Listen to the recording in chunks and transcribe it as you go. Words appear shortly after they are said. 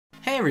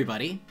Hey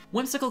everybody!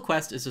 Whimsical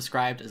Quest is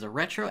described as a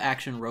retro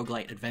action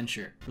roguelite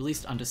adventure,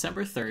 released on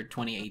December 3rd,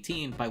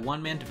 2018 by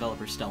one-man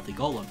developer Stealthy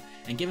Golem,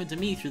 and given to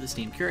me through the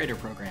Steam Curator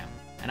program.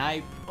 And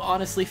I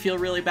honestly feel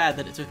really bad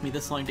that it took me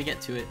this long to get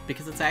to it,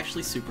 because it's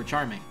actually super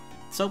charming.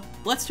 So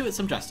let's do it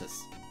some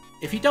justice.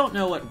 If you don't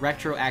know what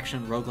retro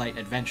action roguelite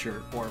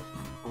adventure, or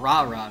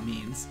rah-rah,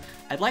 means,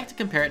 I'd like to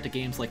compare it to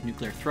games like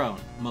Nuclear Throne,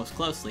 most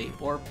closely,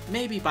 or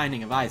maybe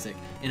Binding of Isaac,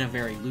 in a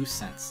very loose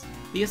sense.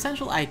 The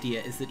essential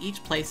idea is that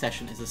each play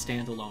session is a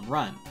standalone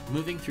run,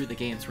 moving through the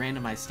game's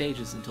randomized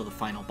stages until the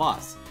final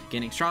boss,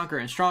 getting stronger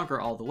and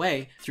stronger all the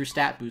way through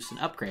stat boosts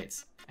and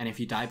upgrades, and if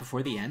you die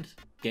before the end,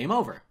 game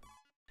over.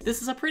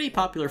 This is a pretty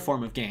popular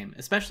form of game,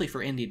 especially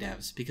for indie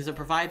devs, because it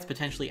provides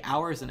potentially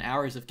hours and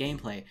hours of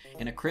gameplay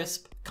in a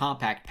crisp,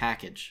 compact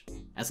package.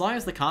 As long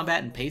as the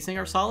combat and pacing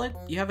are solid,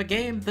 you have a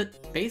game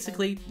that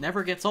basically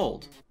never gets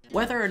old.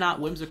 Whether or not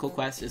Whimsical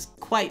Quest is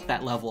quite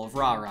that level of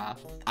rah-rah,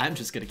 I'm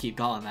just gonna keep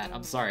calling that,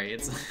 I'm sorry,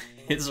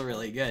 it's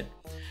really good.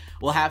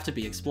 Will have to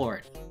be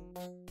explored.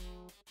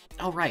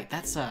 Oh right,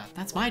 that's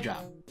my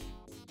job.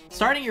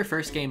 Starting your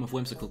first game of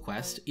Whimsical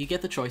Quest, you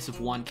get the choice of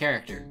one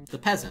character, the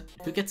peasant,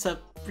 who gets a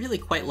really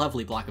quite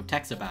lovely block of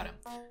text about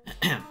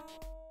him.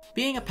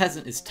 Being a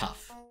peasant is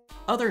tough.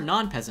 Other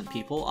non-peasant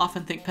people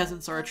often think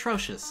peasants are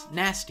atrocious,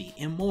 nasty,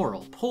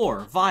 immoral,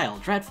 poor, vile,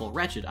 dreadful,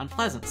 wretched,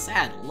 unpleasant,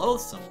 sad,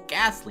 loathsome,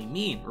 ghastly,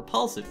 mean,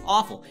 repulsive,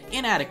 awful,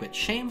 inadequate,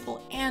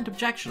 shameful, and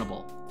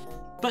objectionable.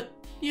 But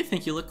you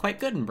think you look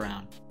quite good in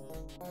brown.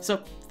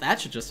 So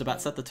that should just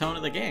about set the tone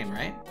of the game,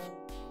 right?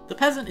 The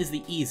peasant is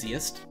the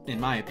easiest, in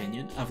my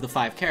opinion, of the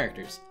 5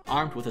 characters,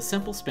 armed with a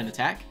simple spin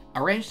attack,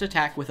 a ranged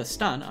attack with a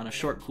stun on a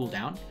short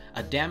cooldown,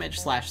 a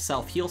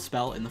damage/self-heal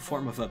spell in the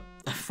form of a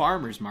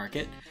farmer's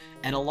market,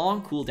 and a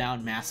long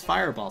cooldown mass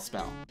fireball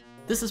spell.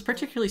 This is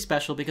particularly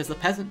special because the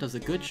peasant does a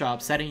good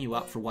job setting you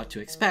up for what to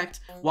expect,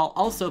 while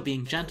also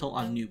being gentle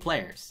on new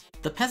players.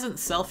 The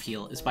peasant's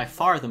self-heal is by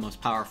far the most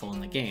powerful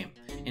in the game.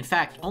 In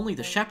fact, only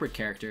the shepherd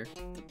character,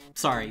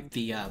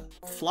 the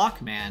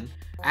flock man,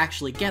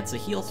 actually gets a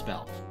heal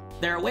spell.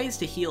 There are ways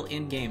to heal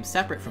in-game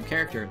separate from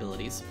character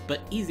abilities,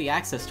 but easy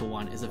access to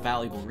one is a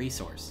valuable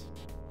resource.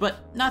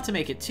 But not to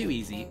make it too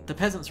easy, the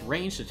peasant's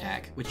ranged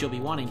attack, which you'll be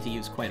wanting to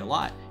use quite a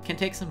lot, can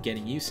take some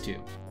getting used to.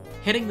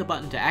 Hitting the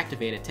button to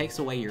activate it takes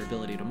away your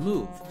ability to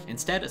move,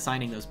 instead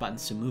assigning those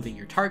buttons to moving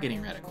your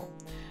targeting reticle.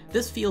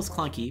 This feels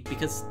clunky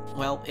because,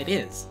 well, it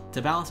is,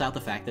 to balance out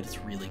the fact that it's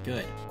really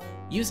good.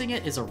 Using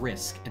it is a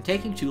risk, and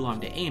taking too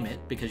long to aim it,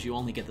 because you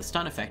only get the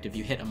stun effect if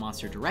you hit a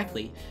monster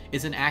directly,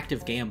 is an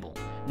active gamble,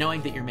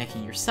 knowing that you're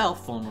making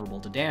yourself vulnerable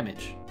to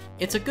damage.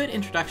 It's a good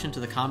introduction to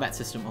the combat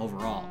system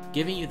overall,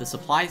 giving you the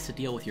supplies to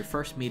deal with your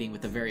first meeting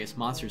with the various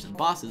monsters and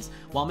bosses,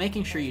 while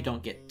making sure you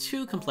don't get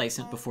too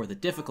complacent before the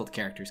difficult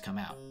characters come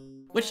out.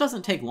 Which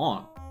doesn't take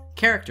long.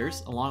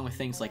 Characters, along with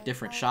things like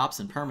different shops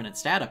and permanent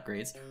stat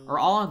upgrades, are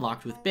all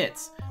unlocked with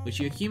bits,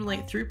 which you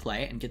accumulate through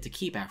play and get to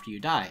keep after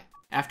you die.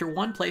 After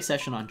one play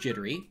session on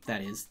Jittery,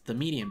 that is, the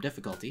medium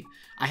difficulty,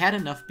 I had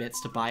enough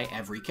bits to buy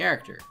every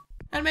character.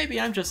 And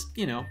maybe I'm just,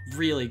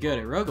 really good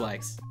at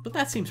roguelikes, but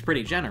that seems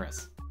pretty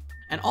generous.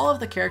 And all of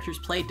the characters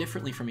play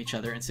differently from each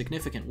other in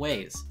significant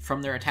ways,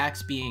 from their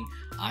attacks being,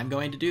 I'm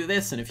going to do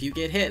this and if you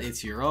get hit,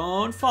 it's your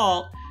own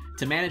fault,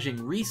 to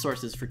managing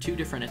resources for 2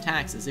 different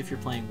attacks as if you're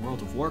playing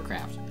World of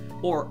Warcraft,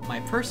 or, my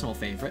personal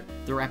favorite,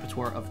 the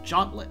repertoire of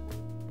Gauntlet.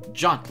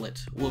 Gauntlet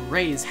will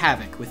raise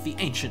havoc with the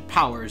ancient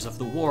powers of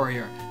the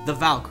warrior, the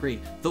Valkyrie,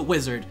 the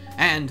wizard,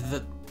 and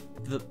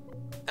the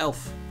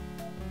elf.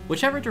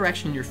 Whichever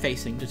direction you're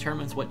facing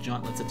determines what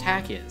Gauntlet's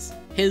attack is.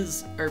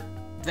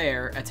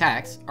 Their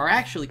attacks are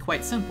actually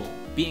quite simple,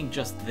 being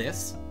just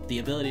this, the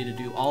ability to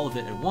do all of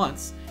it at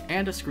once,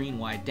 and a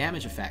screen-wide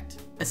damage effect,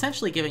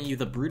 essentially giving you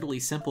the brutally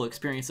simple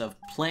experience of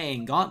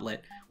playing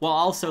Gauntlet while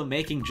also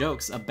making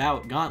jokes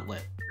about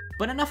Gauntlet.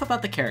 But enough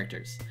about the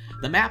characters.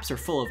 The maps are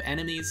full of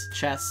enemies,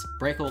 chests,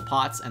 breakable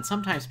pots, and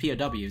sometimes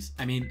POWs,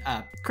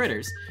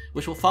 critters,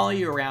 which will follow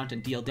you around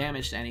and deal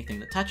damage to anything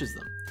that touches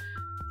them.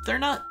 They're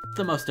not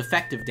the most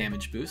effective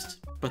damage boost,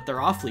 but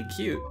they're awfully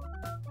cute.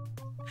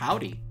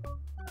 Howdy.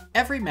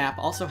 Every map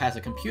also has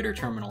a computer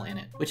terminal in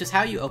it, which is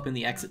how you open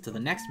the exit to the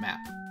next map.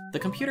 The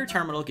computer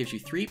terminal gives you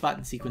 3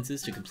 button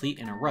sequences to complete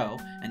in a row,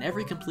 and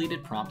every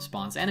completed prompt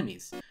spawns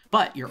enemies.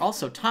 But you're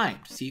also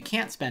timed, so you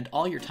can't spend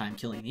all your time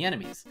killing the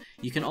enemies.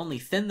 You can only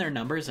thin their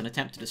numbers and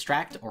attempt to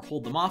distract or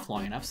hold them off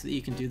long enough so that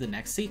you can do the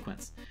next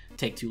sequence.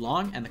 Take too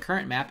long, and the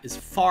current map is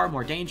far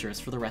more dangerous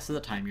for the rest of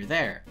the time you're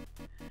there.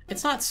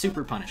 It's not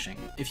super punishing.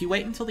 If you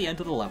wait until the end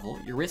of the level,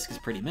 your risk is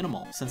pretty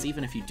minimal, since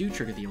even if you do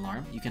trigger the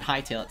alarm, you can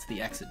hightail it to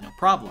the exit no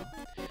problem.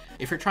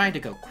 If you're trying to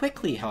go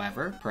quickly,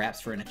 however,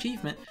 perhaps for an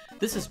achievement,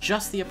 this is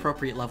just the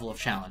appropriate level of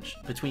challenge,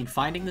 between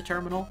finding the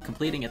terminal,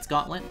 completing its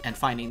gauntlet, and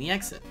finding the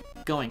exit.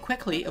 Going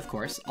quickly, of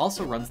course,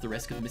 also runs the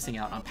risk of missing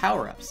out on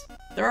power-ups.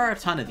 There are a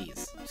ton of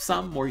these,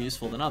 some more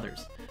useful than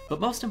others, but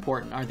most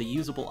important are the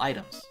usable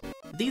items.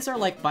 These are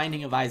like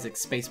Binding of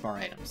Isaac's spacebar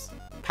items.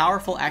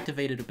 Powerful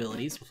activated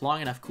abilities with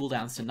long enough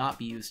cooldowns to not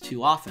be used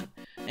too often,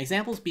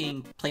 examples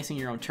being placing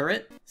your own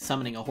turret,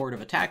 summoning a horde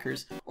of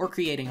attackers, or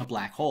creating a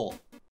black hole.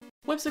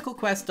 Whimsical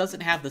Quest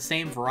doesn't have the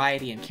same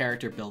variety in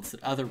character builds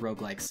that other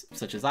roguelikes,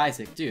 such as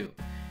Isaac, do.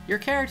 Your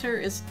character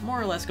is more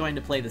or less going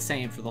to play the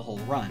same for the whole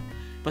run,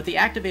 but the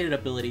activated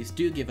abilities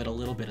do give it a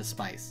little bit of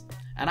spice.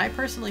 And I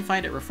personally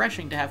find it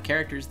refreshing to have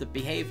characters that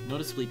behave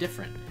noticeably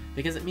different,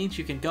 because it means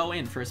you can go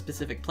in for a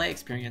specific play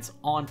experience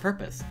on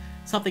purpose,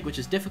 something which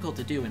is difficult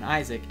to do in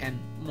Isaac and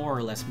more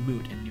or less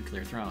moot in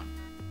Nuclear Throne.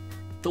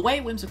 The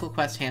way Whimsical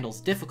Quest handles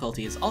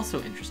difficulty is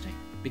also interesting,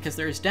 because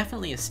there is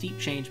definitely a steep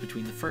change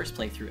between the first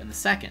playthrough and the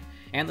second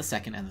and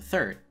the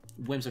third,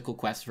 Whimsical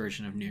Quest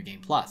version of New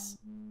Game Plus.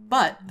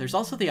 But there's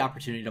also the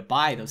opportunity to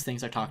buy those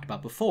things I talked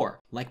about before,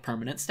 like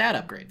permanent stat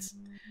upgrades.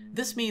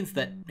 This means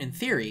that, in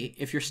theory,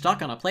 if you're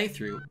stuck on a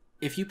playthrough,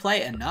 if you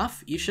play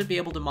enough, you should be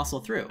able to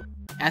muscle through.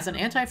 As an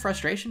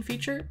anti-frustration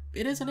feature,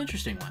 it is an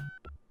interesting one.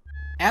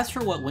 As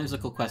for what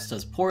Whimsical Quest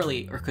does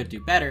poorly, or could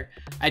do better,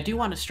 I do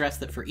want to stress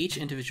that for each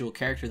individual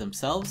character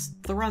themselves,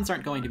 the runs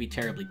aren't going to be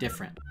terribly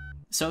different.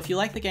 So if you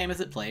like the game as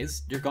it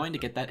plays, you're going to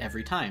get that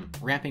every time,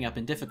 ramping up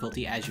in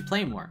difficulty as you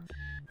play more.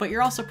 But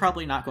you're also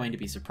probably not going to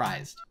be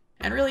surprised.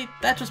 And really,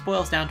 that just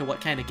boils down to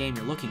what kind of game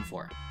you're looking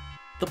for.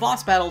 The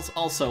boss battles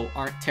also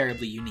aren't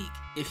terribly unique.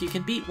 If you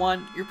can beat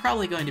one, you're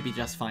probably going to be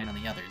just fine on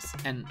the others,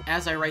 and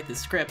as I write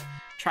this script,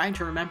 trying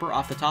to remember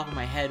off the top of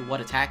my head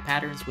what attack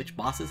patterns which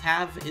bosses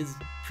have is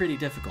pretty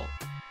difficult.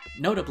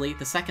 Notably,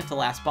 the second to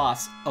last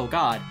boss, Oh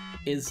God,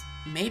 is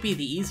maybe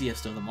the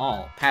easiest of them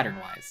all,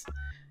 pattern-wise.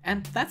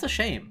 And that's a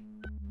shame.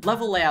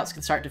 Level layouts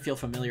can start to feel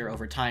familiar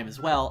over time as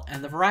well,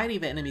 and the variety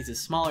of enemies is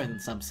smaller than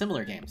some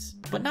similar games,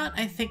 but not,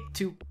 I think,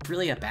 to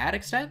really a bad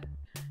extent.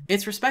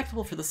 It's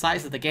respectable for the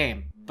size of the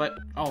game, but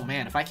oh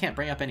man, if I can't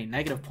bring up any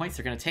negative points,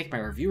 they're gonna take my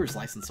reviewer's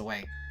license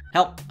away.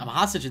 Help, I'm a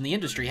hostage in the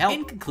industry, help!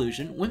 In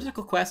conclusion,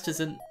 Whimsical Quest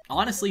is an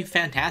honestly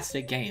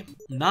fantastic game.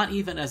 Not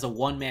even as a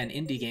one-man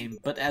indie game,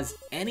 but as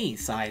any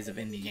size of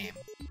indie game.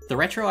 The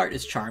retro art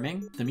is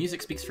charming, the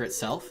music speaks for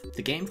itself,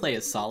 the gameplay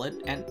is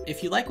solid, and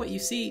if you like what you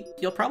see,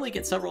 you'll probably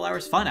get several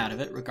hours fun out of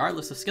it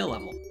regardless of skill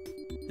level.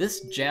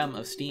 This gem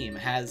of Steam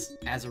has,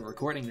 as of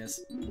recording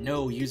this,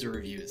 no user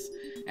reviews,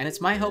 and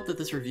it's my hope that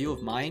this review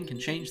of mine can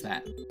change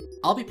that.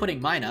 I'll be putting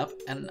mine up,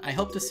 and I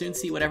hope to soon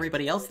see what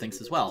everybody else thinks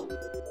as well.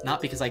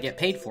 Not because I get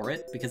paid for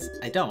it, because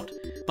I don't,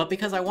 but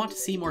because I want to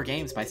see more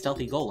games by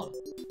Stealthy Golem.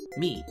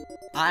 Me.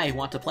 I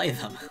want to play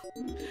them.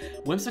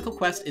 Whimsical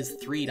Quest is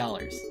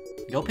 $3.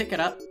 Go pick it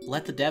up,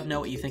 let the dev know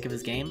what you think of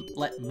his game,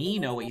 let me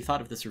know what you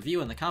thought of this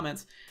review in the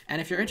comments, and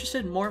if you're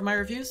interested in more of my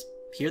reviews,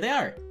 here they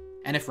are.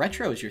 And if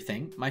retro is your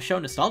thing, my show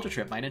Nostalgia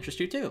Trip might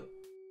interest you too.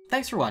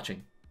 Thanks for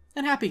watching,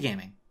 and happy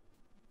gaming!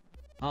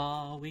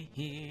 All we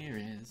hear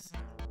is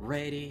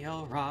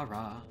radio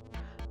rah-rah,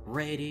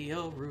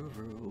 radio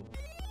roo-roo,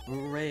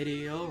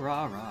 radio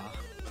rah-rah.